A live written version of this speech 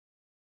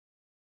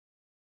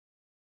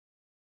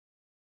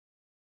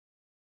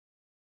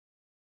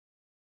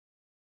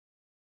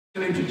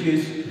To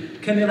introduce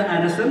Camilla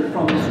Andersen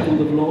from the School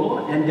of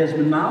Law and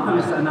Desmond Mah, who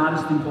is an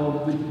artist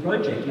involved with the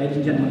project. Ladies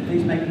and gentlemen,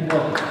 please make them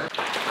welcome. Thank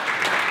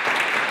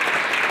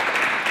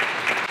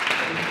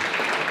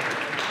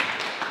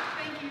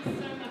you so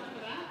much for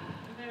that.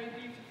 Very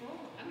beautiful.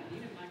 I don't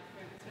need a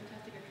microphone. It's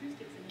fantastic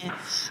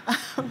acoustics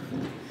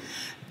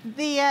in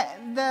here.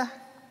 The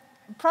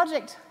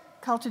project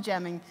Culture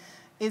Jamming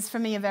is for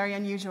me a very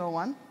unusual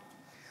one.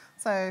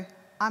 So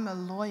I'm a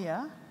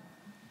lawyer.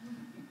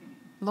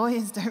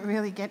 Lawyers don't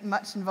really get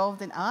much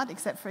involved in art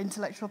except for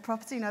intellectual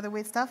property and other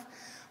weird stuff.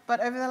 But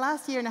over the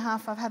last year and a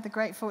half, I've had the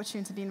great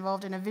fortune to be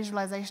involved in a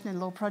visualization in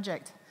law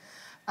project.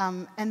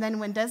 And then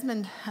when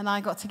Desmond and I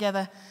got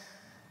together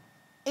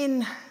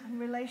in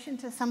relation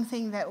to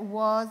something that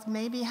was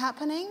maybe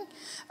happening,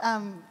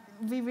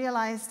 we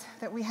realized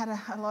that we had a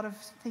lot of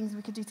things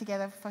we could do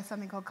together for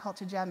something called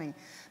culture jamming.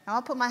 Now,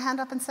 I'll put my hand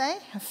up and say,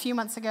 a few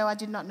months ago, I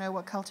did not know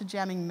what culture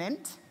jamming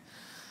meant.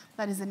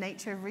 That is the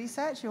nature of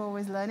research. You're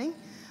always learning.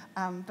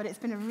 But it's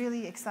been a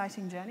really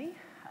exciting journey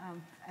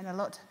and a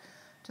lot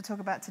to talk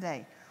about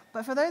today.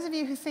 But for those of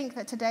you who think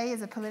that today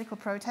is a political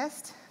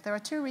protest, there are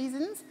two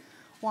reasons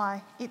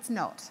why it's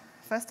not.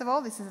 First of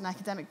all, this is an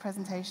academic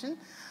presentation.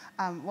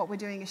 What we're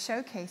doing is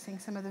showcasing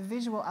some of the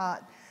visual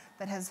art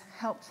that has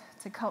helped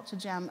to culture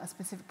jam a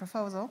specific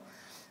proposal.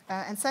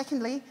 And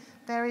secondly,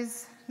 there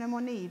is no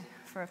more need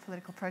for a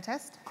political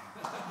protest.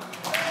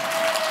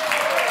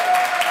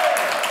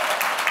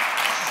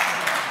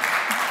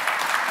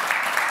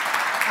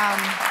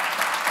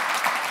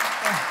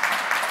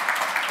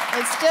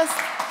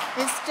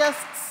 It's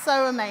just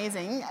so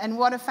amazing, and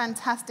what a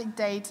fantastic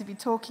day to be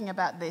talking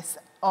about this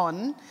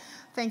on.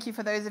 Thank you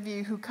for those of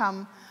you who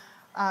come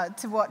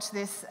to watch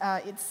this.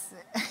 Yeah,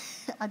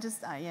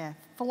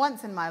 for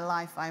once in my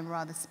life, I'm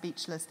rather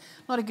speechless.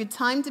 Not a good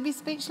time to be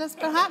speechless,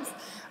 perhaps,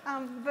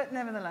 but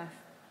nevertheless,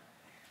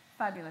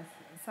 fabulous.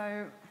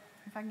 So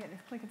if I can get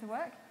this clicker to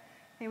work,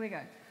 here we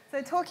go.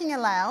 So talking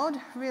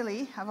aloud,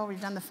 really, I've already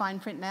done the fine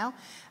print now,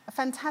 a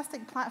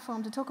fantastic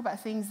platform to talk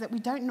about things that we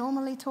don't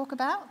normally talk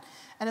about,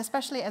 and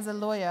especially as a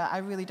lawyer, I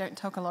really don't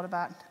talk a lot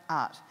about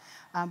art.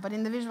 But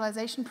in the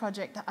visualization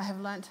project, I have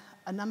learnt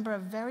a number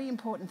of very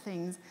important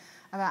things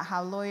about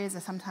how lawyers are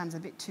sometimes a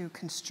bit too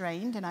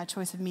constrained in our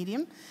choice of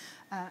medium,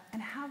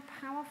 and how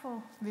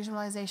powerful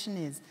visualization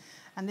is.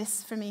 And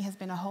this, for me, has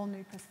been a whole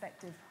new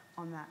perspective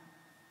on that.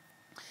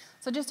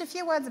 So just a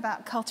few words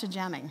about culture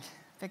jamming,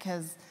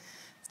 because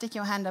stick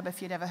your hand up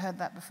if you'd ever heard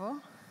that before.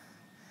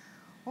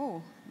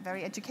 Oh,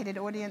 very educated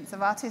audience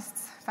of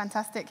artists,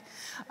 fantastic.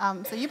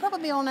 So you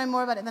probably all know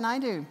more about it than I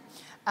do.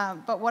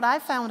 But what I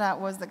found out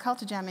was that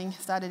culture jamming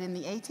started in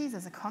the 80s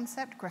as a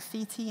concept,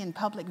 graffiti and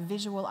public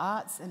visual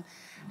arts, and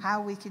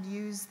how we could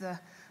use the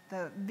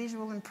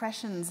visual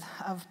impressions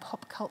of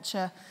pop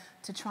culture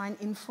to try and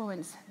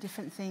influence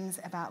different things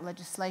about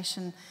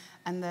legislation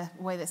and the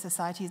way that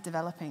society is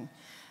developing.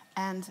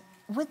 And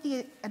with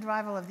the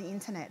arrival of the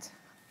internet,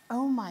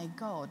 oh my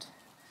God,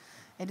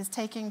 it has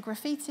taken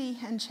graffiti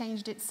and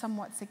changed it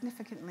somewhat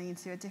significantly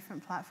into a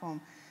different platform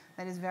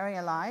that is very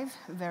alive,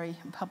 very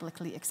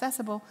publicly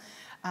accessible,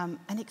 and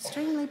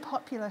extremely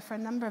popular for a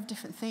number of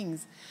different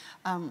things.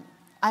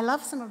 I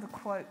love some of the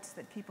quotes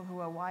that people who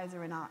are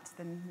wiser in art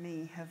than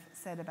me have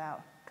said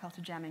about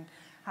culture jamming,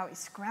 how it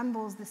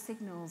scrambles the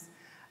signals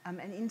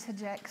and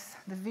interjects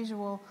the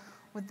visual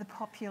with the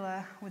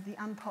popular, with the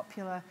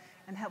unpopular,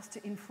 and helps to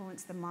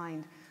influence the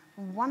mind.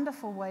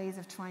 Wonderful ways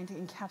of trying to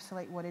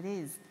encapsulate what it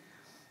is.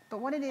 But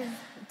what it is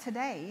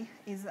today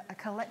is a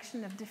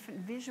collection of different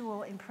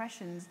visual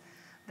impressions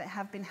that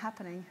have been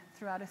happening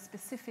throughout a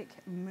specific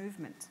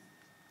movement.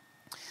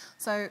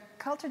 So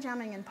culture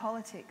jamming and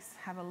politics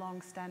have a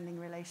long-standing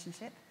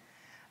relationship.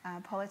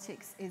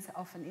 Politics is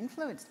often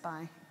influenced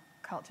by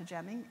culture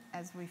jamming,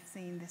 as we've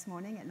seen this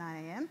morning at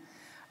 9 a.m.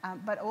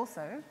 But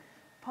also,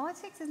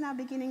 politics is now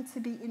beginning to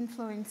be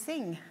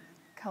influencing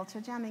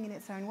culture jamming in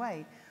its own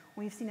way.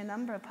 We've seen a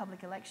number of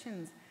public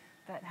elections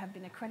that have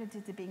been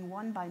accredited to being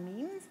won by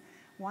memes,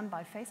 won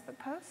by Facebook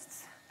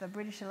posts, the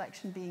British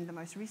election being the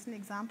most recent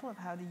example of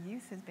how the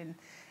youth has been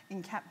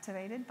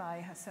captivated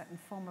by a certain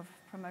form of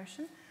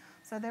promotion.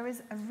 So there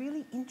is a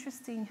really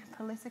interesting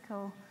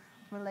political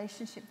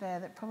relationship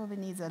there that probably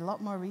needs a lot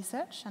more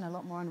research and a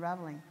lot more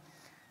unraveling.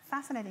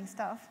 Fascinating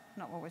stuff,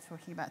 not what we're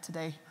talking about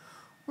today,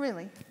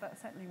 really, but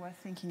certainly worth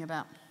thinking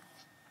about.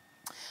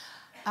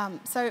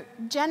 So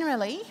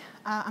generally,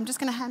 I'm just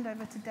going to hand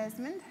over to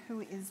Desmond,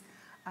 who is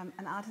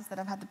an artist that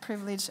I've had the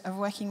privilege of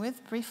working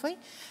with briefly.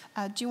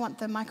 Do you want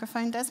the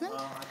microphone, Desmond? I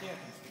think I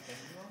can speak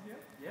English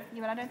here.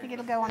 Yeah, but I don't think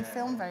it'll go on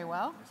film very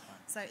well.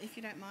 So if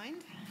you don't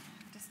mind,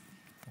 just...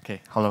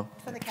 Okay, hello.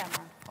 For the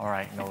camera. All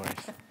right, no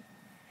worries.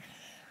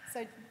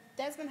 So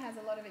Desmond has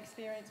a lot of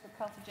experience with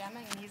culture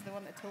jamming, and he's the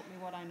one that taught me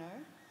what I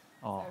know.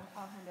 Oh. So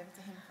I'll hand over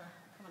to him for a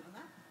comment on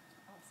that.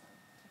 Oh, sorry.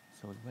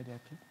 So where did I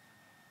click?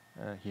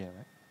 Here,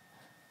 right?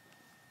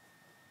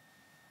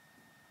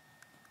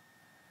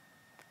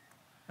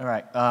 All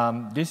right,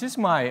 this is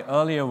my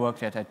earlier work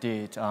that I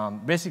did.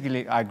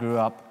 Basically, I grew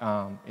up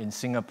in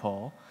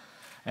Singapore,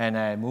 And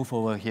I moved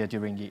over here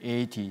during the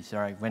 80s,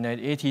 right? When in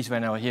the 80s,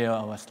 when I was here,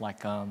 I was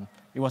like,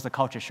 it was a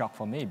culture shock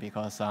for me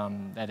because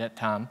at that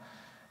time,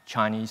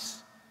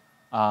 Chinese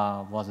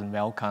wasn't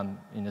welcome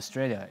in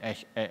Australia,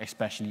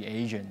 especially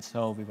Asians.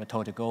 So we were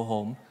told to go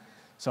home.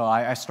 So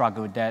I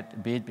struggled with that a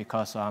bit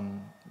because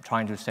I'm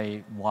trying to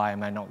say, why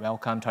am I not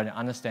welcome? Trying to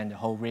understand the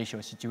whole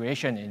racial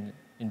situation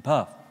in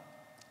Perth.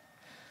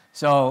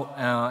 So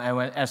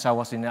as I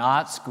was in the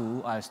art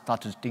school, I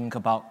started to think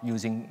about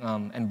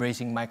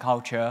embracing my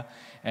culture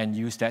and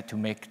use that to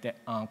make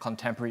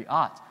contemporary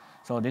art.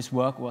 So this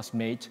work was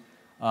made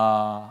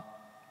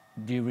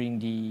during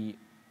the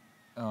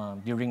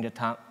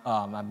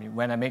time.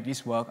 When I make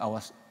this work, I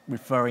was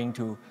referring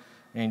to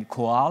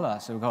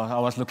koalas because I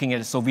was looking at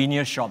a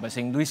souvenir shop and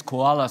saying these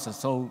koalas are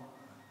so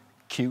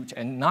cute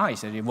and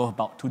nice, and they were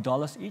about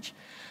 $2 each.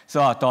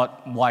 So I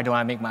thought, why don't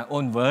I make my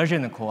own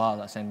version of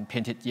koalas and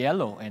paint it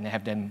yellow and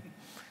have them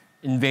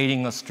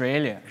invading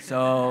Australia?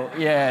 So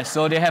yeah,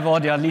 so they have all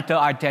their little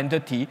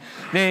identity.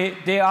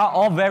 They are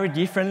all very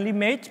differently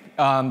made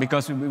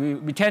because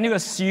we tend to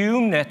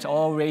assume that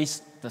all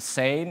race the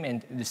same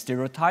and the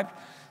stereotype.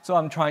 So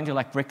I'm trying to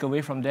like break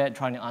away from that,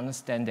 trying to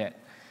understand that.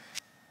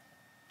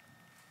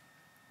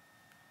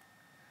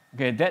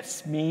 Okay,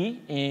 that's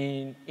me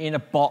in a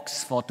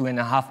box for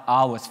 2.5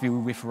 hours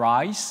filled with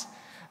rice.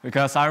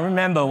 Because I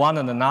remember one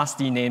of the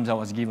nasty names I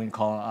was given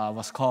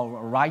was called a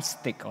rice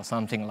stick or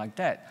something like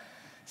that.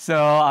 So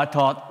I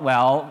thought,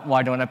 well,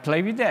 why don't I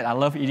play with that? I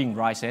love eating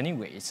rice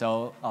anyway.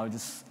 So I'll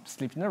just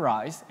sleep in the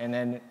rice and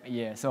then,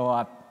 yeah, so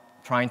I'm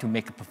trying to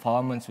make a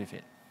performance with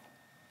it.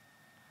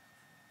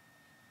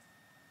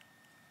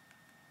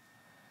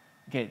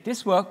 Okay,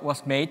 this work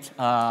was made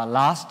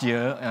last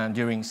year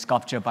during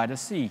Sculpture by the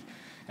Sea.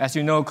 As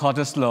you know,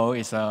 Cottesloe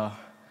is a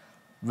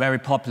very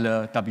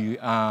popular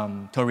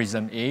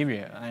tourism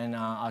area, and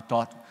I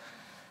thought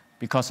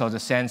because of the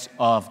sense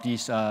of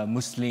this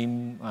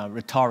Muslim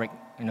rhetoric,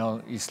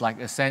 it's like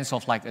a sense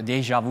of like a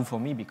deja vu for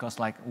me because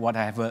like what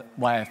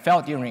I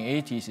felt during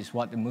the 80s is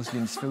what the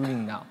Muslims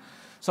feeling now.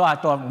 So I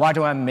thought, why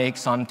don't I make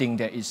something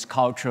that is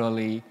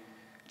culturally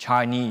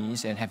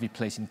Chinese and have it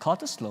placed in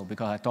Cottesloe?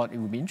 Because I thought it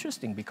would be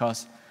interesting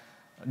because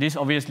this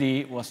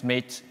obviously was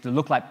made to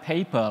look like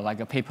paper, like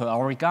a paper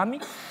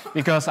origami,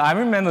 because I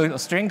remember the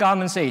Australian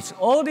government says,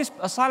 all these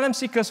asylum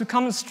seekers who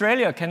come to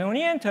Australia can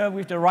only enter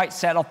with the right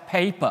set of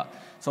paper.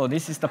 So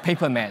this is the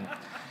paper man.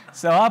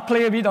 So I'll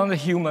play a bit on the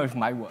humor with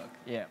my work,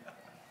 yeah.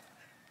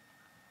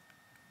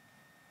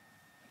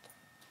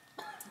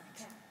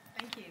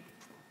 Thank you.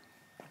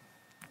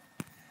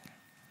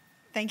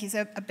 Thank you.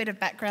 So a bit of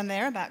background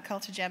there about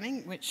culture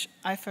jamming, which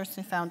I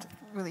personally found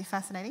really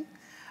fascinating.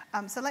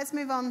 So let's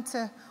move on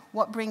to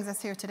what brings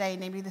us here today,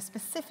 namely the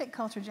specific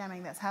culture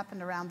jamming that's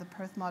happened around the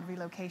Perth Mod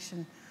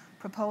relocation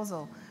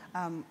proposal,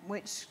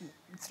 which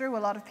threw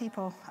a lot of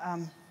people a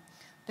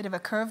bit of a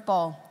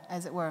curveball,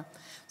 as it were.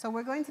 So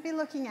we're going to be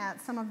looking at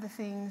some of the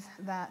things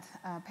that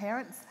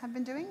parents have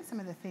been doing,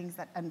 some of the things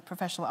that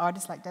professional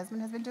artists like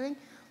Desmond has been doing,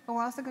 but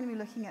we're also going to be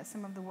looking at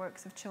some of the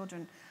works of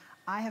children.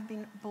 I have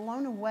been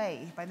blown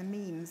away by the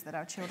memes that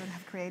our children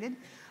have created.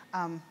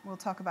 We'll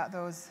talk about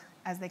those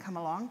as they come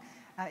along.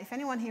 If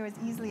anyone here is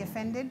easily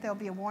offended, there'll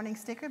be a warning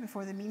sticker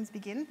before the memes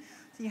begin,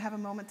 so you have a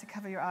moment to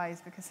cover your eyes,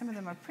 because some of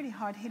them are pretty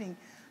hard-hitting.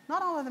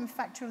 Not all of them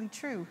factually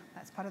true.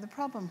 That's part of the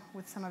problem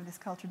with some of this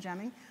culture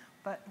jamming,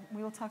 but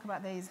we will talk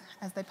about these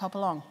as they pop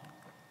along.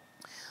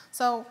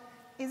 So,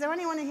 is there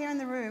anyone here in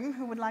the room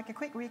who would like a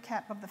quick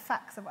recap of the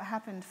facts of what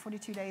happened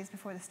 42 days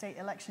before the state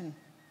election?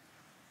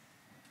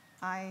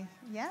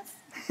 Yes?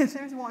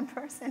 There's one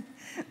person.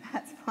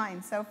 That's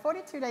fine. So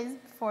 42 days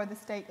before the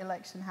state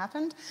election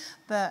happened,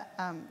 the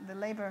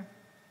Labour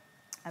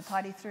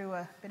Party threw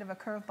a bit of a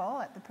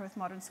curveball at the Perth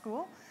Modern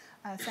School,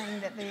 saying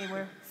that they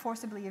were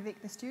forcibly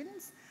evict the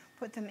students,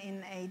 put them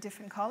in a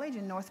different college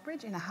in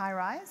Northbridge in a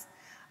high-rise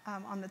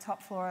on the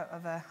top floor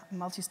of a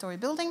multi-storey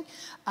building.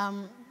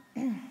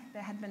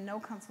 There had been no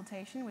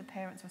consultation with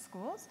parents or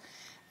schools,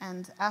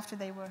 and after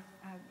they were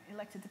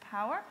elected to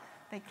power,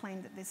 they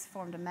claimed that this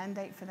formed a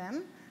mandate for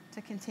them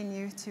to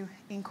continue to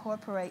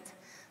incorporate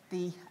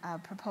the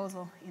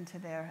proposal into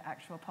their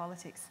actual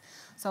politics.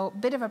 So a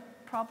bit of a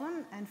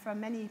problem, and for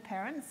many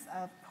parents,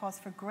 cause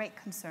for great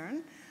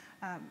concern.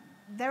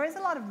 There is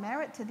a lot of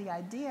merit to the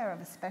idea of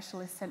a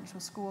specialist central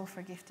school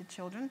for gifted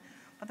children,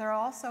 but there are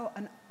also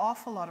an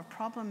awful lot of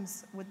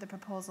problems with the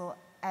proposal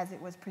as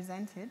it was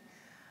presented.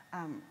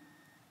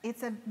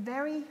 It's a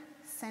very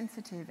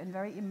sensitive and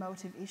very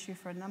emotive issue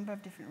for a number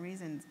of different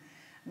reasons.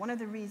 One of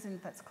the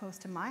reasons that's close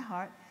to my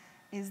heart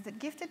is that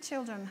gifted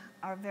children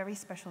are very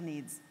special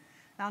needs.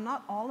 Now,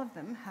 not all of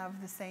them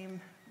have the same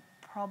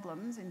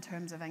problems in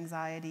terms of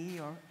anxiety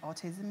or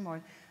autism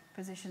or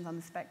positions on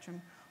the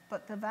spectrum,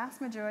 but the vast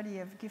majority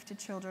of gifted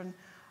children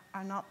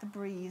are not the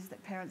breeze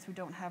that parents who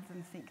don't have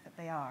them think that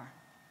they are.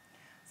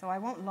 So I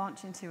won't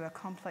launch into a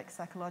complex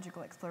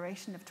psychological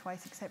exploration of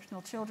twice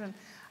exceptional children.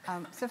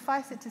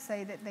 Suffice it to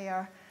say that they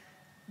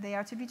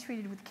are to be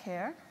treated with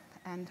care,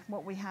 and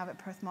what we have at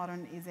Perth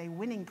Modern is a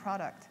winning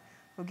product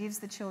who gives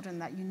the children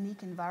that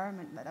unique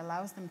environment that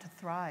allows them to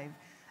thrive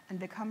and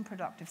become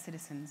productive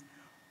citizens,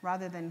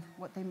 rather than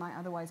what they might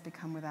otherwise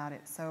become without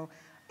it. So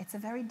it's a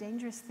very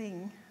dangerous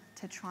thing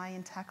to try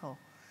and tackle,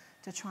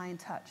 to try and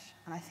touch.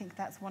 And I think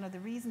that's one of the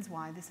reasons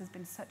why this has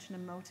been such an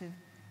emotive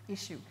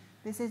issue.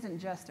 This isn't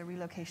just a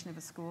relocation of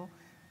a school.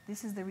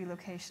 This is the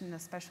relocation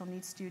of special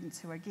needs students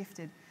who are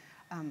gifted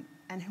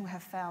and who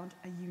have found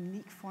a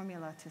unique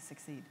formula to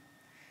succeed.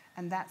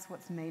 And that's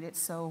what's made it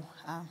so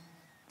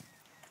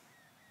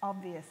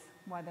obvious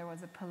why there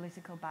was a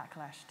political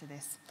backlash to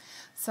this.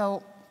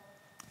 So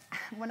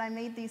when I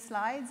made these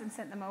slides and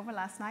sent them over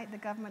last night, the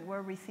government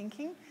were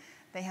rethinking.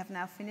 They have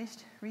now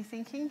finished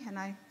rethinking, and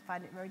I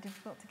find it very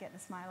difficult to get the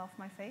smile off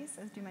my face,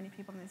 as do many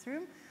people in this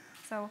room.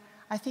 So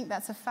I think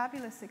that's a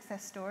fabulous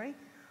success story.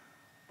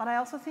 But I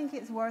also think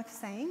it's worth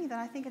saying that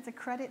I think it's a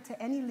credit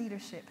to any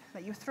leadership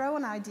that you throw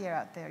an idea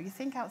out there, you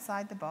think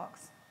outside the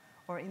box,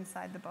 or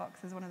inside the box,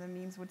 as one of the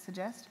memes would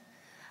suggest.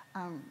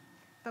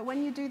 But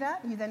when you do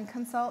that, you then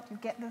consult, you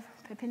get the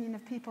opinion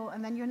of people,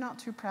 and then you're not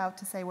too proud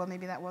to say, well,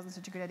 maybe that wasn't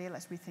such a good idea,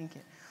 let's rethink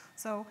it.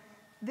 So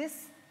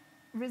this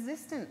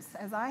resistance,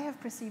 as I have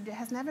perceived it,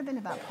 has never been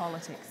about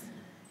politics.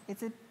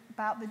 It's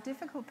about the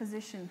difficult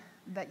position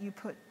that you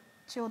put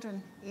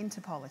children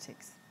into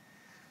politics.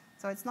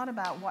 So it's not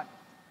about what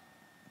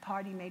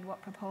party made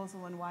what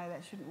proposal and why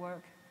that shouldn't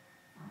work.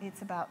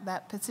 It's about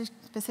that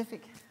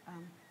specific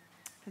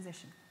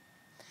position.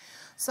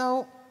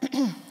 So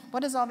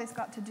what has all this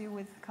got to do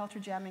with culture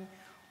jamming?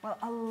 Well,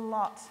 a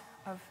lot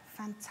of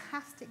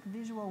fantastic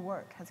visual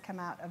work has come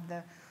out of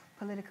the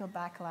political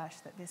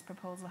backlash that this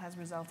proposal has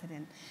resulted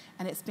in.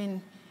 And it's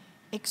been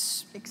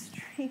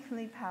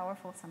extremely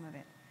powerful, some of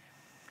it.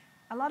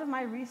 A lot of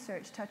my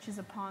research touches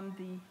upon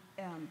the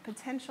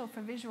potential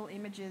for visual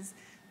images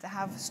to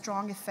have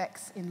strong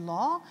effects in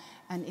law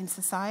and in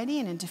society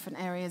and in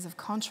different areas of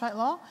contract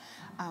law.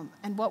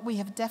 And what we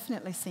have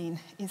definitely seen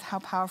is how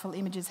powerful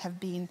images have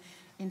been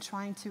in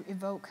trying to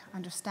evoke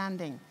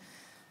understanding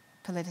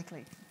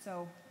politically.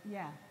 So,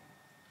 yeah,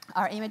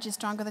 are images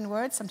stronger than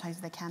words?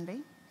 Sometimes they can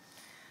be.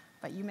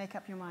 But you make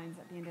up your minds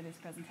at the end of this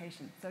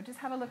presentation. So just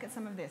have a look at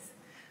some of this.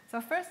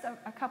 So first,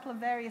 a couple of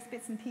various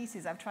bits and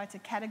pieces. I've tried to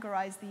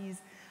categorize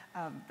these,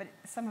 but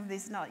some of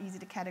this is not easy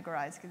to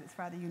categorize because it's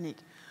rather unique.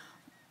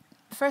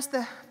 First,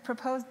 the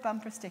proposed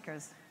bumper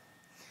stickers.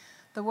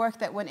 The work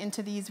that went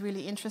into these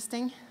really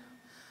interesting.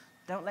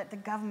 Don't let the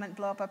government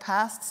blow up our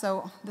past.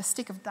 So the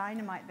stick of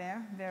dynamite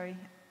there, very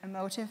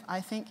emotive,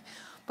 I think.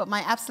 But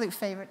my absolute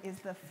favorite is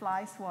the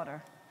fly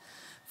swatter,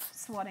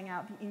 swatting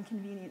out the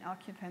inconvenient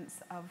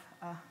occupants of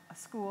a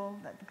school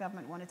that the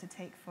government wanted to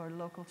take for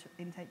local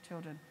intake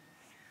children.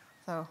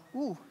 So,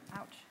 ooh,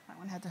 ouch, that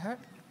one had to hurt.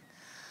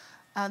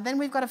 Then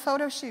we've got a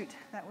photo shoot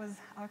that was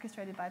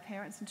orchestrated by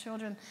parents and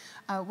children,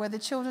 where the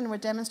children were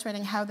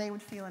demonstrating how they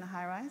would feel in a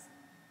high-rise.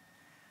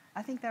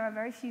 I think there are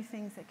very few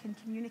things that can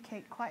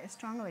communicate quite as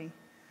strongly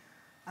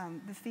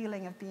the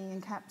feeling of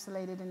being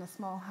encapsulated in a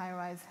small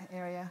high-rise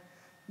area,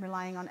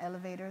 relying on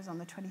elevators on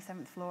the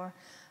 27th floor,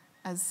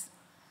 as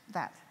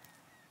that.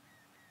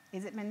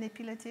 Is it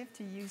manipulative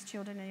to use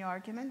children in your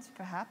arguments?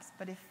 Perhaps,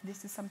 but if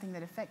this is something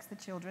that affects the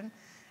children,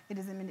 it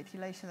is a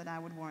manipulation that I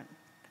would warrant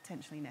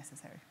potentially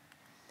necessary.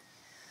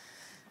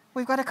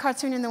 We've got a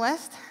cartoon in the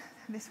West.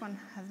 This one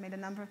has made a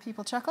number of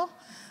people chuckle.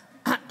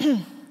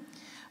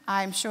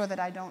 I'm sure that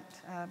I don't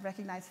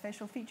recognize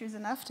facial features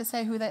enough to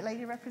say who that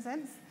lady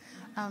represents.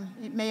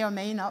 It may or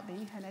may not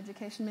be an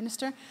education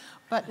minister,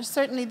 but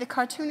certainly the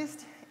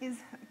cartoonist is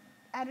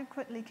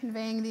adequately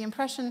conveying the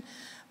impression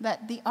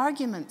that the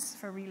arguments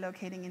for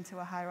relocating into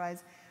a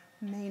high-rise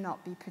may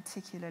not be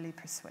particularly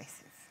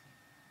persuasive.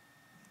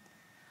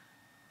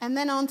 And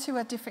then on to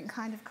a different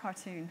kind of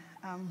cartoon.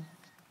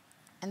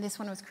 And this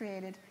one was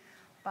created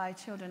by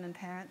children and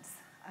parents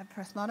at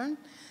Perth Modern.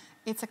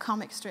 It's a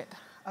comic strip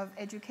of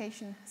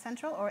Education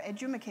Central, or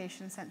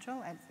Edumacation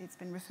Central, as it's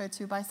been referred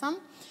to by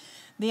some.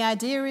 The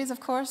idea is, of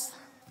course,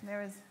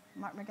 there is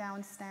Mark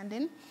McGowan's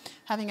stand-in,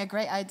 having a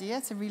great idea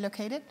to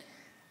relocate it.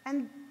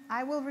 And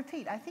I will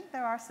repeat, I think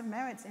there are some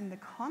merits in the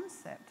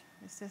concept.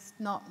 It's just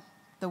not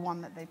the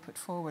one that they put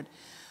forward.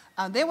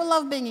 They will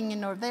love being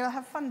in, or they will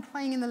have fun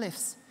playing in the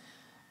lifts.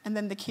 And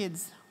then the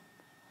kids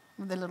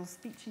with the little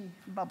speechy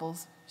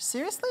bubbles.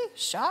 Seriously?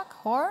 Shock?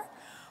 Horror?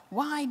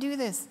 Why do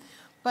this?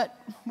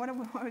 But what are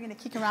we going to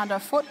kick around our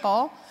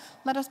football?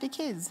 Let us be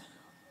kids.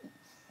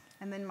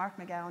 And then Mark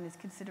McGowan is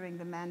considering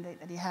the mandate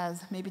that he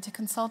has, maybe to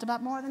consult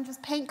about more than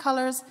just paint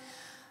colors.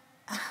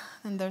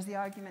 And there's the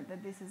argument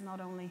that this is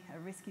not only a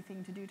risky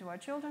thing to do to our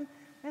children,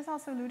 it's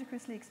also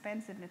ludicrously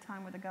expensive in a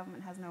time where the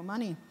government has no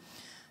money.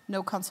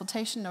 No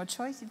consultation, no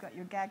choice. You've got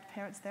your gagged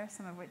parents there,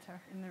 some of which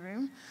are in the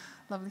room.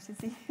 Lovely to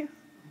see you.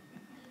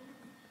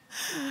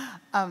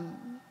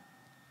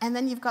 And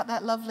then you've got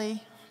that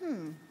lovely,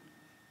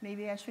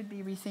 maybe I should be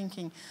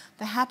rethinking.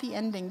 The happy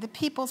ending, the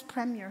people's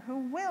premier who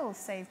will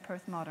save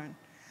Perth Modern.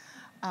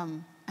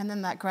 And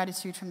then that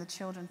gratitude from the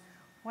children.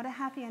 What a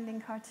happy ending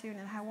cartoon,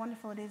 and how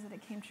wonderful it is that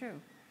it came true.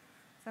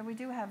 So we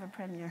do have a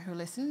premier who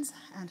listens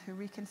and who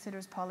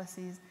reconsiders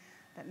policies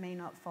that may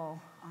not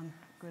fall on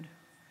good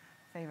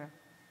favor.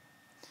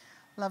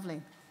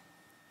 Lovely.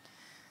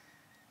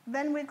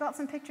 Then we've got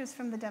some pictures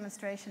from the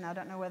demonstration. I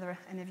don't know whether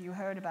any of you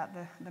heard about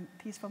the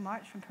peaceful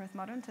march from Perth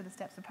Modern to the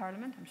steps of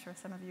Parliament. I'm sure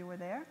some of you were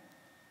there.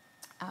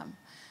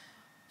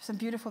 Some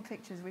beautiful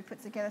pictures. We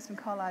put together some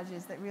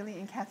collages that really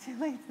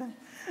encapsulate them.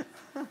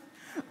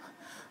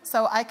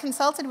 So I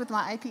consulted with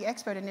my IP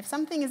expert, and if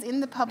something is in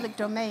the public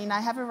domain, I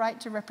have a right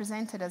to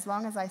represent it as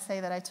long as I say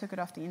that I took it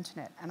off the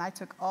internet. And I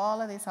took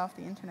all of this off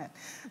the internet.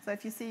 So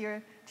if you see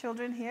your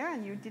children here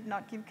and you did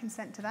not give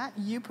consent to that,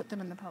 you put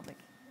them in the public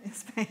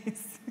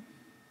space.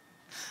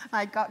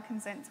 I got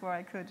consent where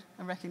I could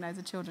and recognize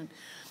the children.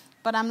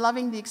 But I'm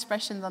loving the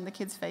expressions on the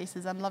kids'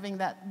 faces. I'm loving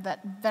that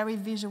very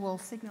visual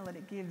signal that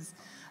it gives,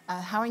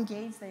 how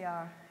engaged they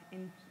are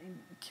in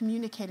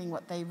communicating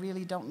what they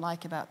really don't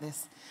like about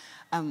this.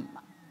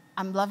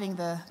 I'm loving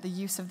the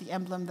use of the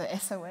emblem, the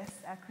SOS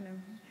acronym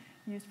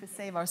used for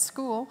Save Our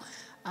School.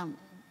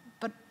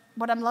 But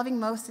what I'm loving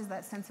most is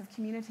that sense of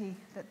community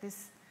that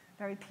this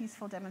very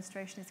peaceful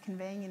demonstration is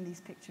conveying in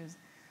these pictures.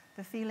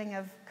 The feeling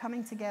of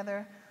coming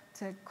together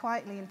to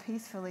quietly and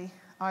peacefully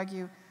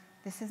argue,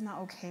 this is not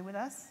okay with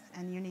us,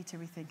 and you need to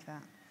rethink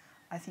that.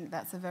 I think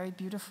that's a very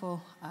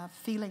beautiful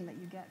feeling that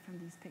you get from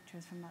these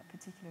pictures from that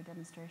particular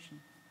demonstration.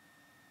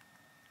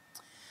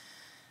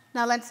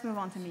 Now let's move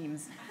on to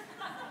memes.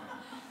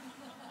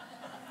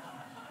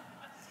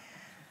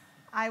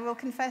 I will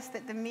confess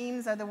that the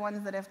memes are the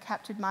ones that have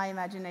captured my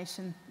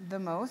imagination the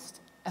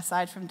most,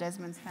 aside from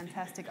Desmond's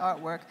fantastic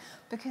artwork,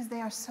 because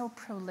they are so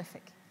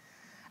prolific.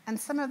 And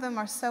some of them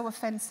are so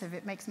offensive,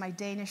 it makes my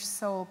Danish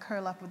soul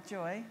curl up with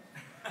joy.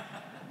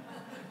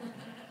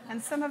 And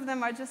some of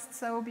them are just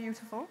so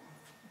beautiful.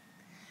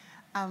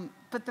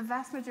 But the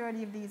vast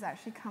majority of these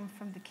actually come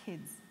from the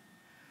kids.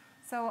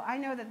 So I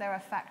know that there are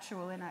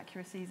factual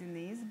inaccuracies in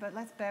these, but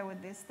let's bear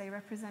with this. They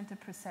represent a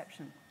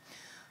perception.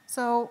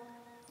 So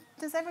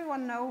does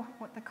everyone know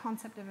what the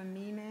concept of a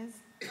meme is?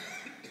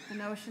 The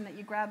notion that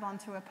you grab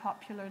onto a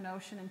popular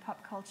notion in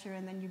pop culture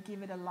and then you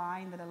give it a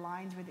line that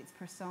aligns with its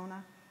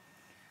persona.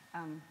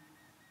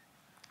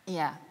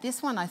 Yeah,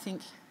 this one I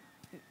think,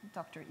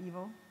 Dr.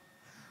 Evil,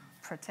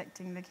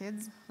 protecting the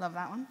kids. Love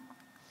that one.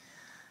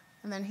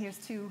 And then here's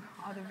two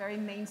other very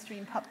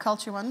mainstream pop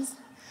culture ones.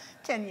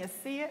 Can you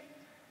see it?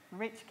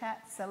 Rich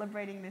cat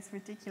celebrating this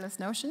ridiculous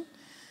notion.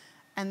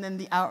 And then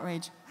the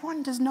outrage.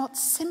 One does not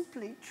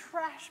simply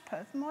trash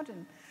Perth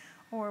Modern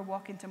or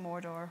walk into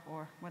Mordor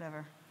or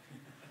whatever.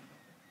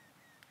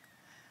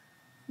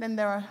 Then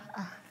there are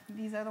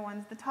these other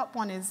ones. The top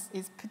one is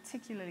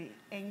particularly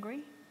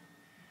angry.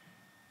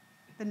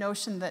 The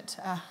notion that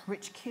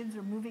rich kids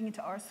are moving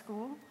into our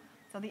school.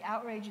 So the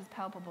outrage is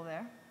palpable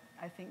there,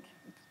 I think,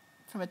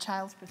 from a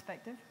child's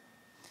perspective.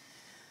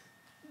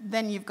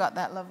 Then you've got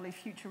that lovely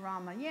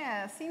Futurama.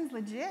 Yeah, seems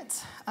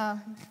legit.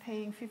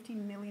 Paying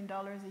 $15 million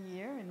a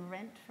year in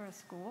rent for a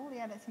school.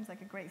 Yeah, that seems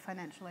like a great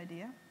financial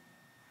idea.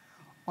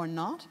 Or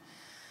not.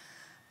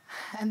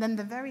 And then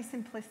the very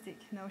simplistic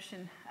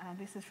notion,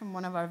 this is from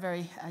one of our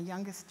very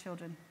youngest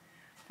children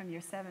from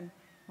year 7.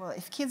 Well,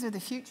 if kids are the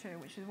future,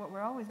 which is what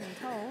we're always being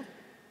told,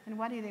 then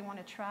why do they want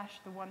to trash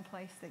the one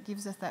place that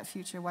gives us that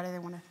future? Why do they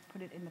want to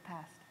put it in the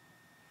past?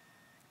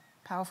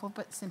 Powerful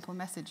but simple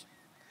message.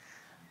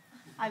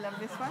 I love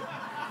this one.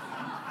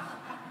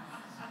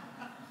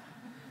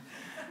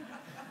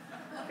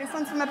 This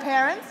one's from a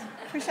parent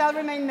who shall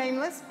remain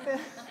nameless.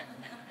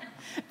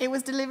 It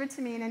was delivered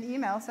to me in an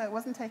email, so it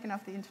wasn't taken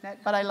off the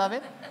internet, but I love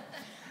it.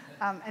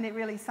 And it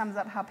really sums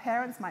up how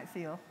parents might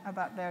feel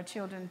about their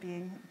children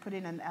being put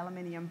in an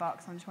aluminium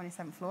box on the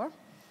 27th floor.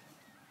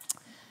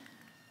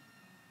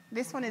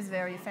 This one is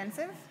very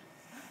offensive.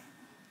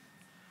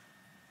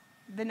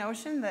 The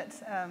notion that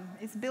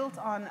it's built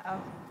on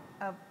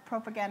a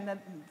propaganda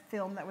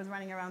film that was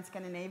running around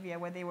Scandinavia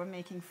where they were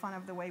making fun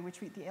of the way we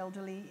treat the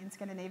elderly in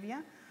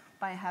Scandinavia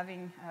by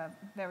having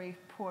very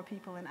poor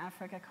people in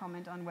Africa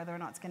comment on whether or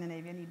not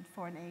Scandinavia needed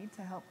foreign aid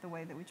to help the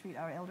way that we treat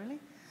our elderly.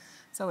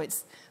 So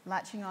it's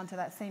latching onto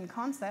that same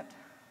concept.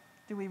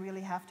 Do we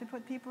really have to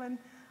put people in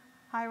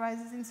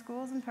high-rises in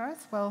schools in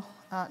Perth? Well,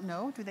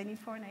 no. Do they need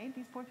foreign aid,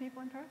 these poor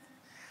people in Perth?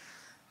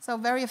 So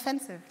very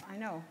offensive, I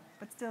know,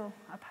 but still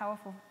a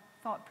powerful,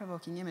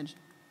 thought-provoking image.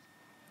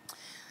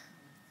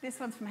 This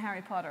one's from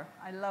Harry Potter.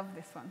 I love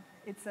this one.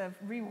 It's a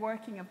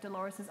reworking of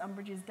Dolores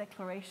Umbridge's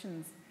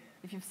declarations.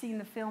 If you've seen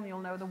the film,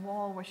 you'll know the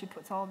wall where she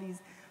puts all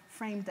these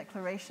framed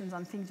declarations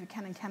on things you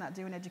can and cannot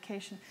do in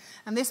education.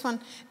 And this one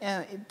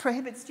it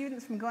prohibits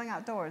students from going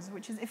outdoors,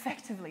 which is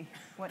effectively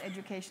what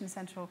Education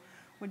Central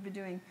would be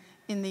doing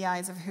in the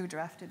eyes of who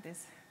drafted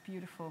this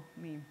beautiful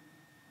meme.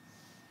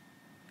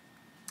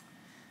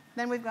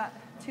 Then we've got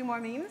two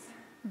more memes,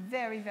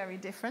 very, very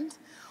different.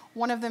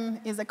 One of them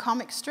is a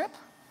comic strip.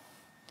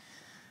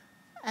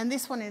 And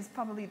this one is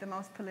probably the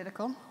most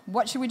political.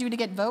 What should we do to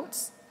get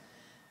votes?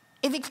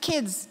 Evict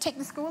kids, take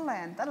the school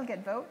land. That'll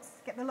get votes.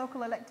 Get the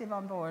local elective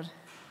on board.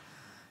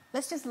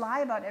 Let's just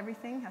lie about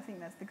everything. I think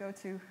that's the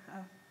go-to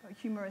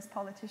humorous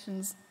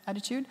politician's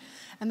attitude.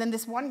 And then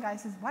this one guy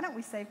says, why don't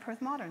we save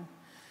Perth Modern?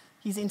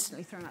 He's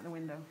instantly thrown out the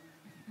window.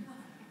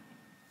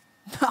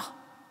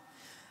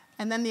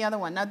 And then the other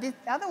one. Now, this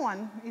other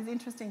one is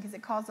interesting because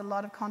it caused a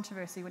lot of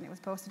controversy when it was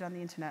posted on the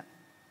internet.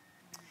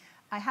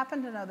 I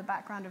happen to know the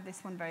background of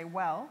this one very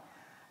well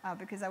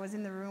because I was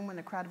in the room when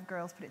a crowd of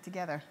girls put it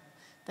together.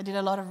 They did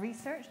a lot of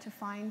research to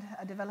find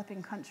a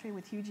developing country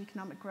with huge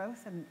economic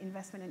growth and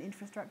investment in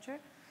infrastructure.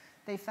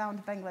 They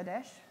found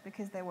Bangladesh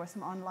because there were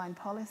some online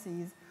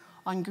policies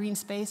on green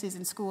spaces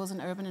in schools and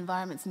urban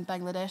environments in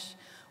Bangladesh,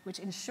 which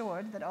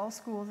ensured that all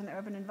schools and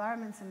urban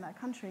environments in that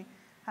country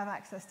have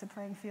access to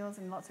playing fields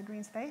and lots of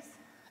green space.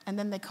 And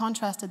then they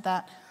contrasted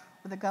that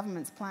with the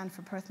government's plan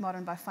for Perth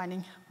Modern by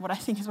finding what I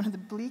think is one of the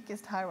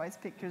bleakest high-rise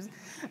pictures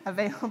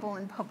available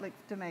in public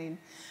domain.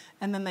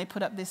 And then they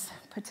put up this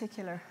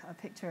particular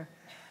picture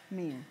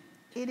meme.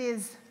 It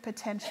is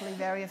potentially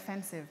very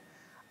offensive,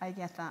 I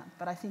get that,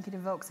 but I think it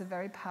evokes a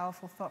very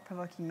powerful,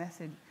 thought-provoking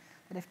message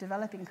that if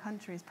developing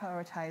countries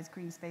prioritize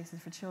green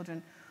spaces for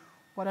children,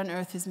 what on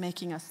earth is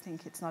making us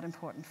think it's not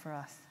important for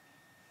us?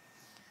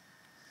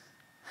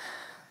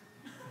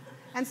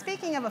 And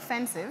speaking of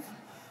offensive,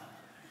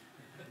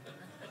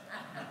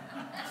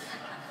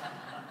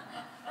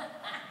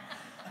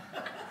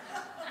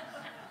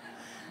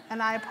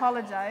 and I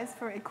apologize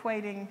for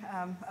equating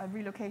a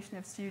relocation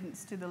of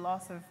students to the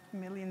loss of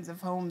millions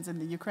of homes in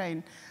the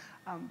Ukraine,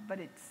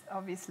 but it's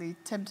obviously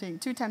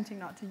too tempting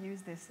not to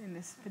use this in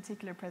this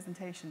particular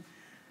presentation.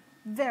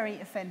 Very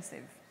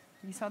offensive.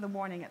 You saw the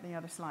warning at the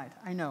other slide,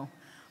 I know,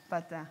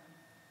 but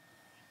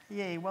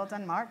yay, well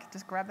done, Mark.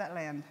 Just grab that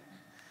land.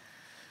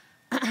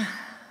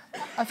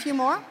 A few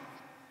more.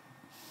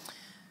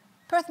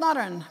 Perth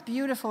Modern,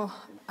 beautiful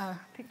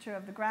picture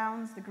of the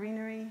grounds, the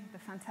greenery, the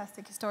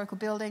fantastic historical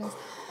buildings,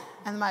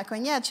 and the Mike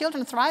going, yeah,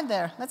 children thrive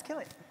there, let's kill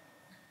it.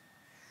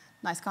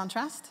 Nice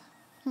contrast.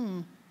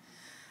 And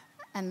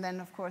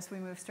then, of course, we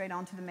move straight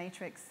on to the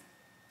Matrix.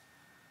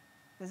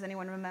 Does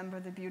anyone remember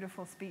the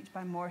beautiful speech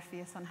by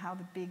Morpheus on how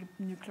the big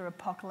nuclear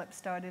apocalypse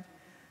started?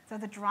 So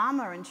the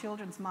drama in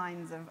children's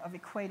minds of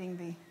equating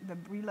the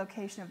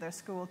relocation of their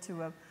school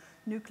to a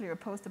nuclear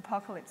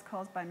post-apocalypse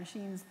caused by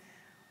machines.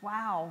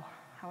 Wow,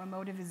 how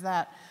emotive is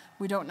that?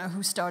 We don't know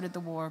who started the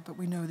war, but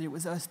we know that it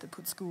was us that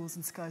put schools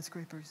in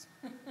skyscrapers.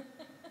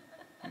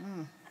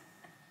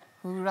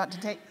 Who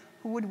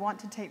would want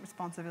to take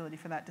responsibility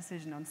for that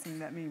decision on seeing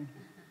that meme?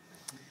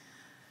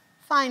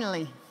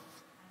 Finally,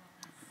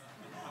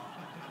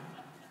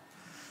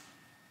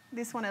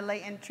 this one a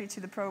late entry to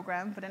the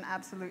program, but an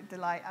absolute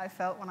delight I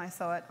felt when I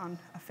saw it on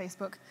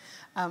Facebook,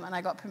 and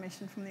I got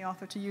permission from the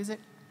author to use it.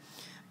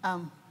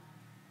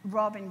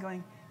 Robin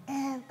going,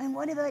 and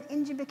what about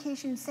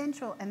Injects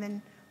Central? And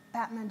then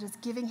Batman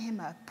just giving him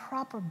a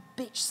proper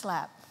bitch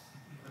slap.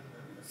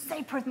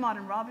 Say Perth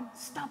Modern, Robin.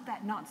 Stop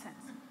that nonsense.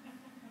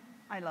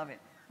 I love it.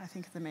 I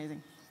think it's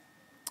amazing.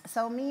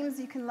 So memes,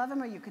 you can love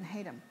them or you can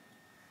hate them.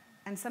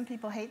 And some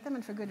people hate them,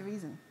 and for good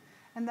reason.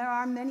 And there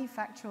are many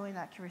factual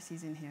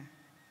inaccuracies in here.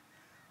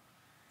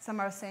 Some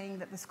are saying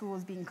that the school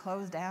is being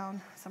closed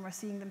down. Some are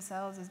seeing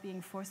themselves as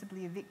being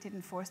forcibly evicted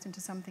and forced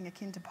into something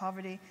akin to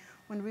poverty,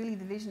 when really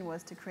the vision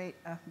was to create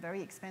a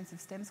very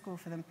expensive STEM school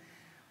for them.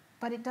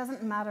 But it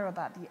doesn't matter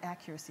about the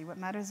accuracy. What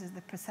matters is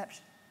the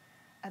perception,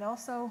 and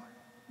also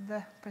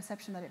the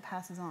perception that it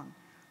passes on.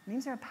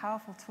 Memes are a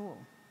powerful tool,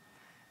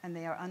 and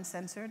they are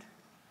uncensored,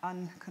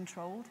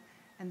 uncontrolled,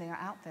 and they are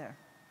out there.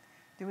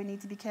 Do we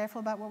need to be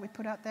careful about what we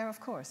put out there? Of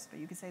course, but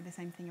you could say the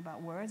same thing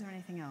about words or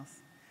anything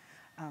else.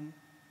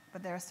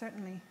 But they are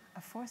certainly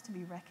a force to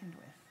be reckoned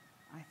with,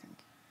 I think.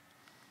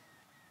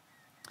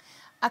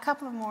 A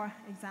couple of more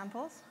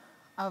examples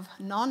of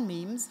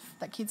non-memes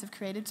that kids have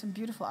created, some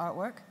beautiful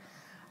artwork.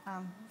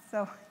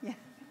 So, yeah,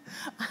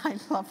 I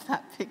love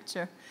that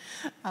picture.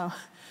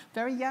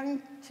 Very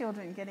young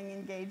children getting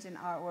engaged in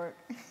artwork.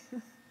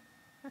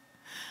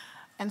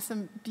 And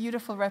some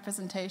beautiful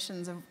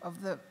representations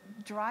of the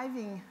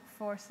driving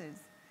forces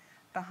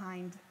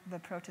behind the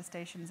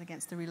protestations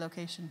against the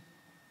relocation.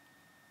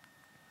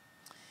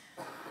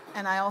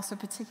 And I also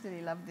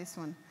particularly love this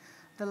one,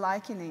 the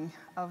likening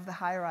of the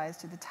high-rise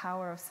to the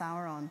Tower of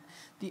Sauron.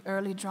 The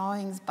early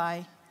drawings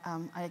by,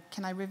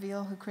 can I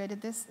reveal who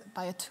created this?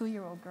 By a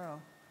 2-year-old girl.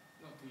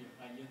 No, 2 years,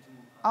 year 2.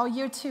 Oh,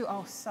 year 2.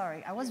 Oh,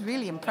 sorry. I was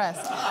really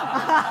impressed.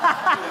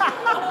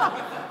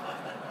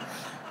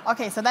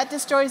 Okay, so that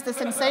destroys the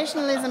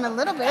sensationalism a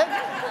little bit.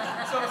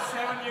 So a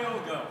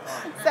 7-year-old girl.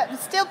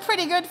 Still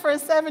pretty good for a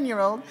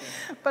 7-year-old,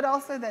 but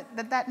also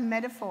that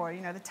metaphor,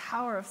 you know, the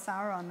Tower of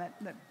Sauron,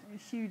 that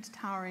huge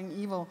towering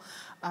evil,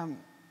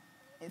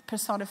 it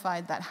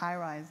personified that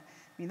high-rise.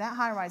 I mean, that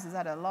high-rise has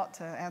had a lot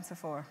to answer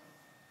for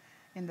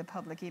in the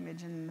public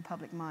image and in the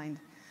public mind.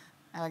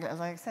 As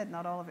I said,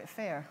 not all of it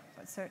fair,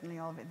 but certainly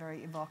all of it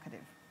very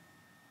evocative.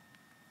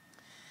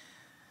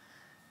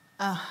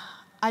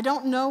 I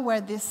don't know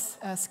where this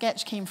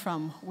sketch came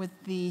from with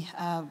the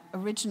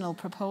original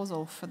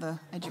proposal for the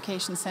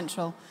Education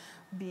Central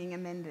being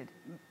amended.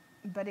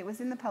 But it was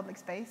in the public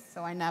space,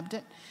 so I nabbed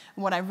it.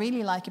 And what I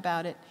really like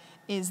about it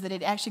is that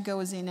it actually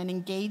goes in and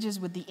engages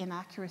with the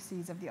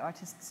inaccuracies of the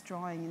artist's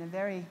drawing in a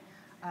very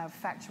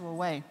factual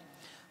way.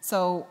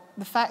 So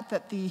the fact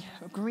that the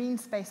green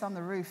space on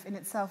the roof, in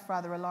itself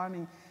rather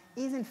alarming,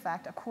 is in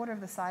fact a quarter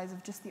of the size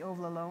of just the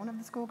oval alone of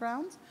the school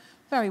grounds.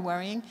 Very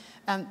worrying.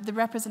 The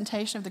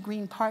representation of the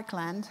green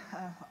parkland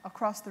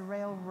across the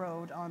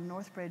railroad on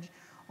Northbridge,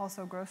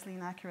 also grossly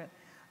inaccurate.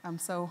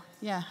 So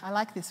yeah, I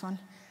like this one.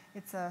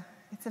 It's a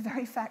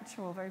very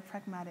factual, very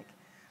pragmatic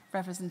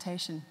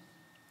representation.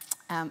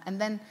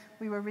 And then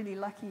we were really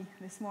lucky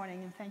this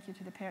morning, and thank you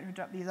to the parent who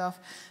dropped these off,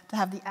 to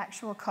have the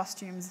actual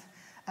costumes.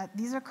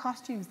 These are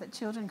costumes that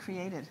children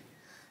created.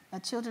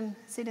 Children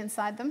sit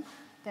inside them,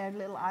 they're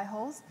little eye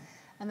holes,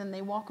 and then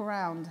they walk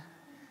around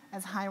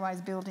as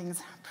high-rise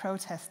buildings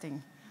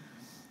protesting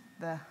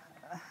the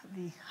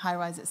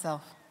high-rise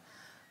itself.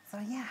 So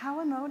yeah, how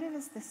emotive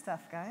is this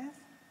stuff, guys?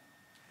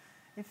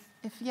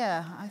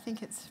 Yeah, I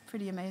think it's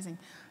pretty amazing.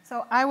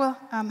 So I will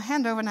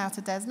hand over now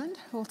to Desmond,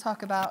 who will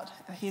talk about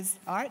his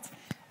art.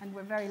 And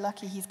we're very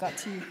lucky he's got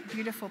two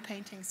beautiful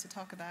paintings to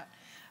talk about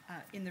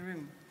in the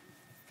room.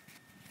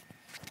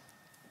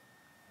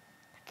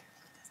 Thank you.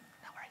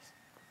 No worries.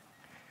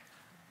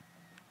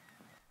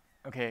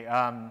 Okay,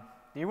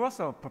 there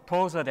was a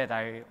proposal that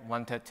I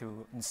wanted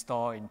to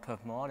install in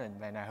Perth Modern.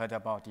 When I heard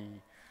about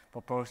the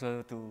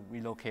proposal to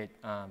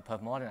relocate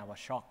Perth Modern, I was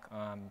shocked.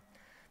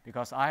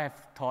 Because I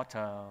have taught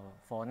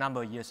for a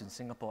number of years in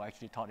Singapore,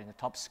 actually taught in the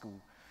top school.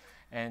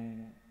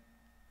 And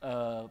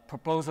a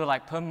proposal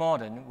like Perth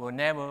Modern will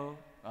never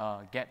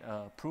get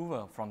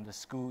approval from the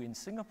school in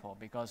Singapore,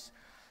 because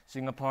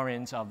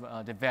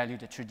Singaporeans they value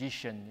the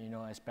tradition, you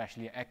know,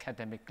 especially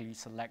academically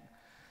select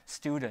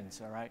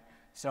students, all right?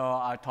 So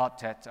I thought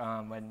that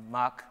when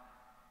Mark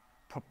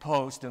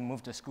proposed to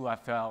move the school, I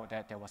felt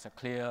that there was a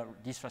clear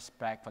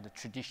disrespect for the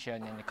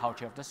tradition and the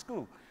culture of the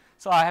school.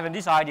 So I have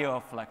this idea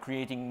of like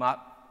creating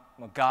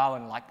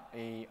McGowan like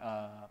a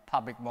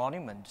public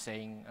monument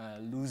saying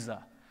loser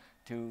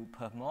to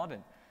Perth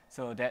Modern.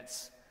 So that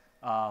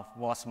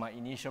was my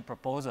initial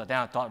proposal. Then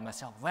I thought to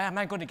myself, where am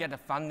I going to get the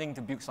funding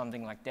to build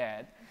something like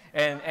that?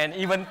 And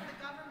even,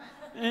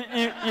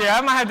 yeah,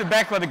 I might have to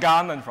beg for the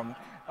government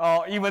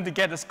or even to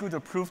get the school to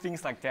approve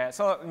things like that.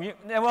 So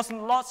there was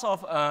lots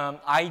of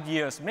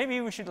ideas.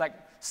 Maybe we should like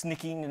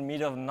sneak in the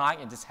middle of the night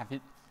and just have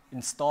it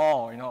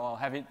installed, you know, or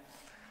have it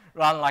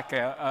run like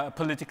a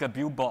political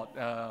billboard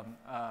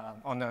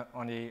on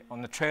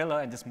the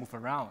trailer and just move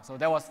around. So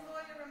that was. The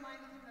lawyer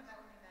reminded him that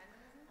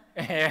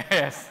would be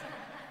vandalism?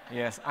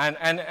 Yes.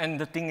 And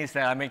the thing is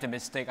that I made a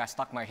mistake. I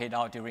stuck my head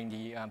out during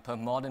the Perth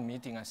Modern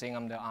meeting. I'm saying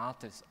I'm the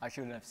artist. I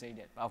shouldn't have said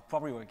that. I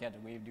probably will get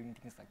away with doing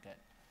things like that.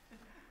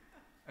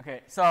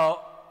 Okay, so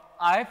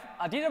I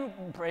did a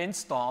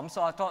brainstorm.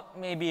 So I thought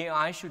maybe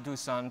I should do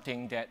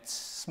something that's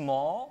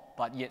small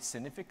but yet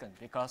significant,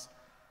 because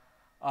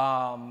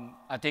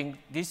I think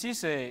this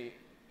is an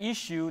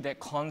issue that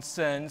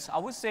concerns, I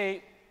wouldn't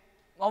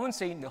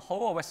say in the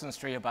whole of Western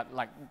Australia, but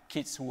like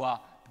kids who are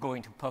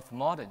going to Perth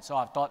Modern. So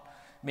I thought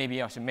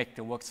maybe I should make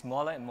the work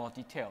smaller and more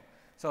detailed.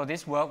 So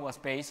this work was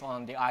based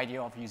on the idea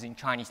of using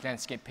Chinese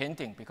landscape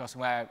painting, because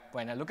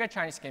when I look at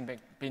Chinese landscape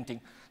painting,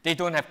 they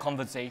don't have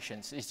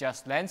conversations. It's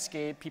just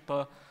landscape,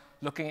 people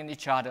looking at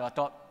each other. I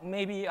thought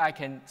maybe I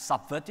can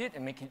subvert it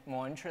and make it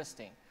more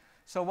interesting.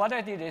 So what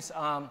I did is,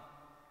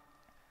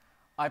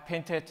 I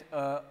painted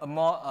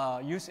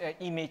used an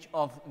image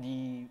of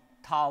the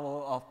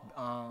tower of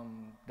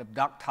the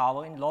Dark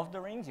Tower in Lord of the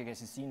Rings. You guys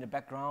see in the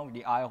background with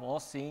the Eye of All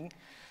Seeing.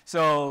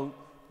 So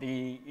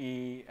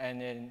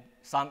and then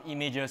some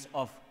images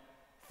of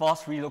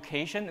forced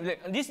relocation.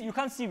 This you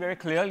can't see very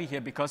clearly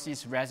here because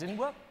it's resin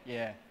work.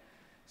 Yeah.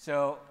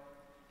 So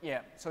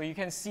yeah. So you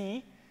can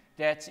see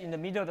that in the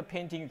middle of the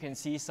painting, you can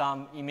see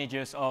some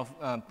images of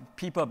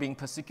people being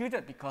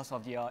persecuted because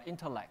of their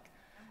intellect.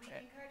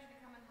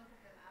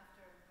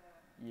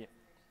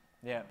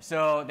 Yeah,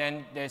 so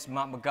then there's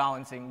Mark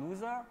McGowan saying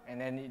loser, and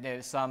then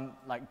there's some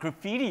like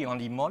graffiti on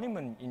the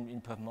monument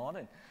in Perth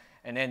Modern.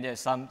 And then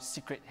there's some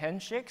secret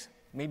handshakes.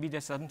 Maybe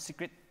there's some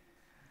secret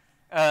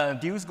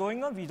deals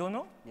going on, we don't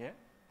know. Yeah.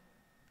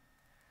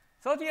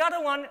 So the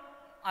other one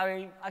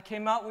I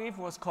came out with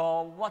was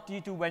called What Do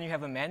You Do When You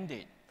Have a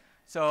Mandate?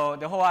 So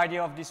the whole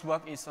idea of this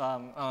work is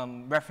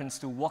reference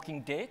to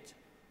Walking Dead.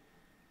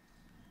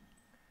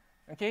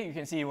 Okay, you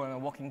can see one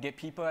of Walking Dead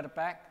people at the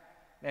back.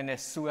 Then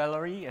there's Sue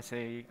Ellery as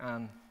a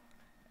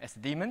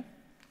demon,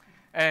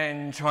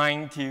 and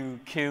trying to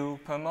kill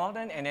Perth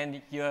Modern. And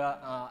then here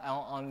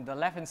on the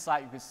left-hand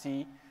side, you can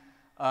see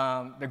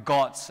the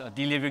gods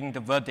delivering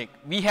the verdict.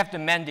 We have the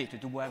mandate to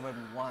do whatever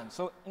we want.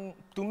 So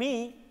to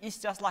me, it's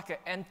just like an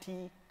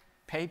empty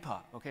paper.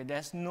 Okay,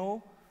 there's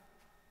no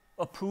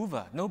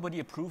approver. Nobody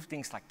approves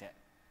things like that.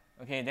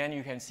 Okay, then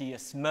you can see a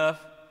Smurf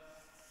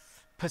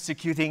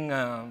persecuting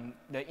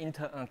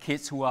the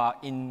kids who are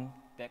in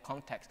that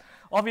context.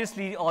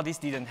 Obviously, all this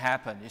didn't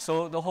happen.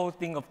 So the whole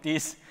thing of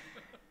this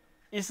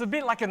is a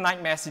bit like a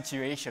nightmare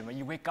situation when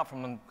you wake up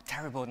from a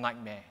terrible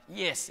nightmare.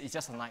 Yes, it's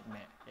just a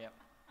nightmare. Yep.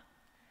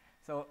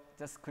 So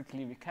just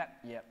quickly recap.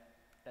 Yep,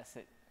 that's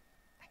it.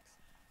 Thanks.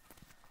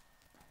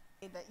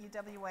 That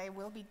UWA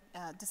will be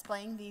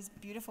displaying these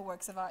beautiful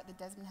works of art that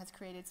Desmond has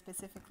created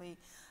specifically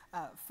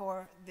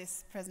for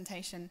this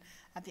presentation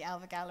at the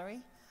Alva Gallery.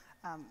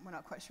 We're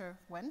not quite sure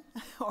when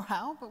or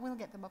how, but we'll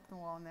get them up on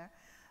the wall in there.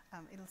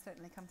 It'll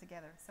certainly come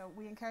together. So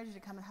we encourage you to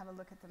come and have a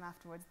look at them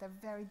afterwards. They're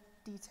very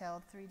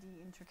detailed,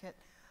 3D, intricate.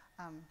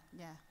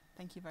 Yeah,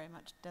 thank you very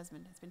much,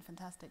 Desmond. It's been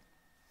fantastic.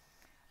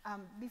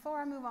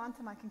 Before I move on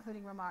to my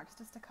concluding remarks,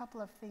 just a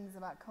couple of things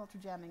about culture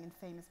jamming and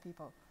famous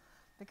people.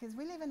 Because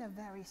we live in a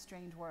very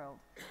strange world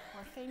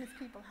where famous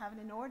people have an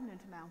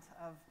inordinate amount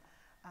of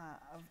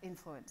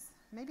influence.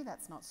 Maybe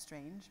that's not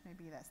strange.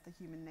 Maybe that's the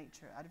human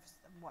nature. I've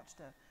watched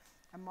a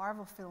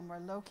Marvel film where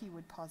Loki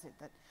would posit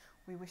that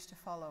we wish to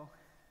follow,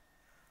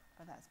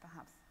 but that's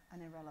perhaps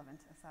an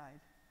irrelevant aside.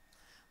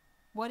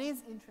 What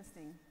is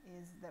interesting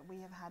is that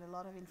we have had a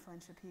lot of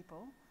influential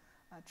people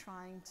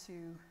trying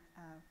to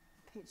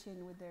pitch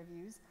in with their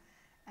views.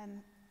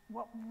 And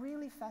what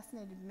really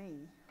fascinated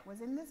me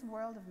was in this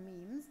world of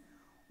memes,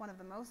 one of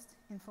the most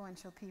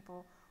influential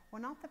people were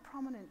not the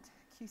prominent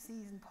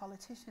QCs and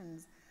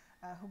politicians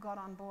who got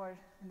on board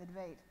in the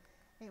debate.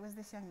 It was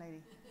this young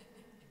lady.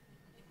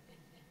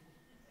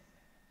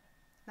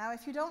 Now,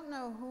 if you don't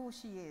know who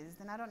she is,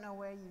 then I don't know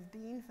where you've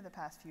been for the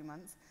past few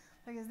months,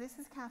 because this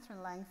is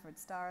Catherine Langford,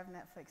 star of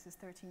Netflix's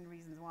 13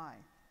 Reasons Why.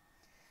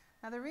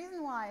 Now, the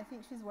reason why I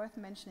think she's worth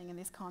mentioning in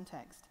this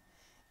context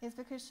is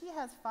because she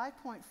has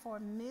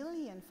 5.4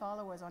 million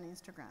followers on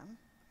Instagram,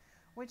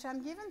 which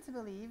I'm given to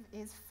believe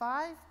is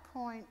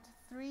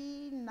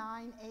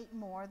 5.398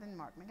 more than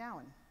Mark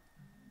McGowan.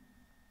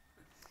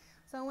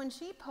 So when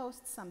she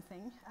posts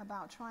something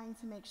about trying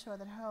to make sure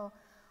that her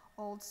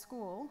old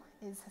school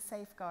is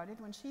safeguarded,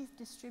 when she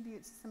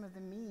distributes some of the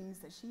memes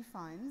that she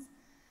finds,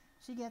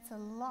 she gets a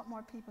lot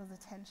more people's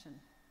attention.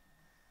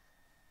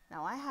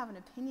 Now, I have an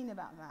opinion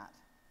about that.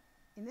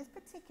 In this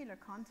particular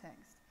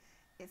context,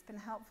 it's been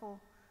helpful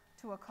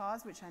to a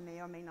cause which I may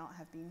or may not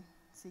have been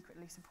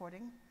secretly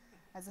supporting.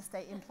 As a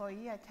state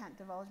employee, I can't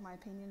divulge my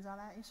opinions on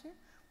that issue,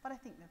 but I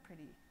think they're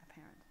pretty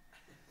apparent.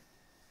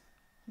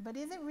 But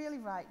is it really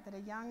right that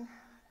a young,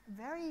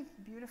 very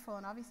beautiful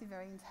and obviously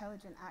very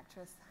intelligent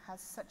actress has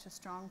such a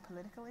strong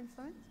political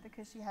influence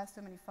because she has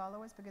so many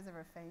followers because of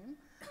her fame?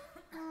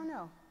 I don't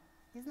know.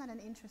 Isn't that an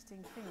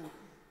interesting thing?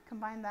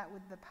 Combine that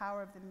with the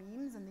power of the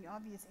memes and the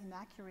obvious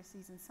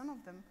inaccuracies in some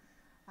of them,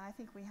 and I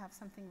think we have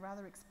something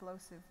rather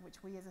explosive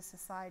which we as a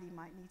society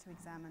might need to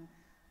examine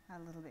a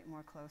little bit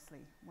more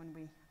closely when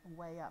we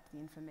weigh up the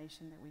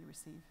information that we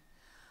receive.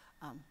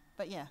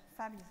 But yeah,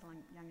 fabulous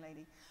young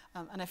lady.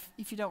 And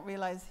if you don't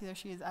realize, here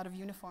she is out of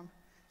uniform.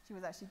 She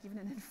was actually given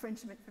an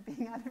infringement for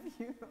being out of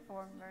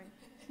uniform. Very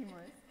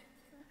humorous.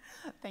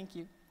 Thank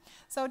you.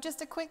 So just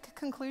a quick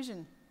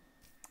conclusion.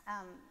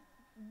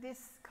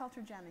 This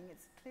culture jamming,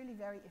 it's clearly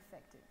very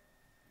effective.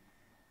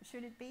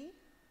 Should it be?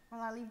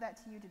 Well, I'll leave that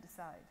to you to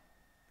decide.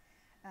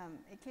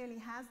 It clearly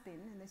has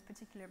been in this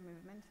particular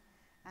movement.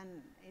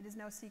 And it is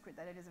no secret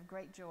that it is of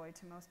great joy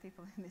to most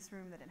people in this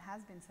room that it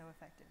has been so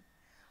effective.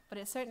 But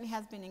it certainly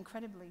has been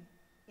incredibly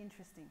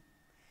interesting.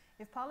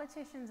 If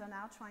politicians are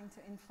now trying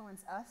to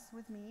influence us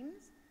with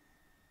memes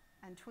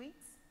and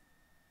tweets,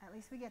 at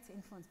least we get to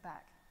influence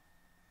back.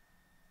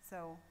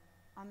 So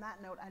on that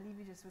note, I leave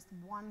you just with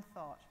one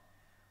thought.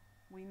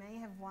 We may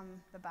have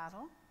won the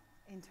battle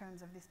in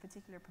terms of this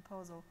particular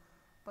proposal,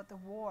 but the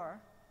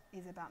war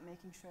is about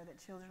making sure that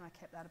children are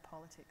kept out of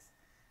politics.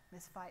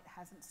 This fight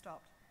hasn't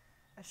stopped.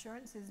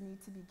 Assurances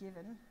need to be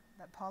given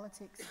that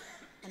politics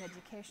and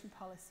education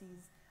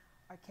policies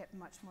are kept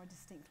much more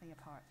distinctly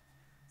apart.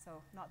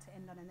 So not to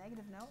end on a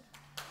negative note,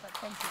 but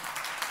thank you.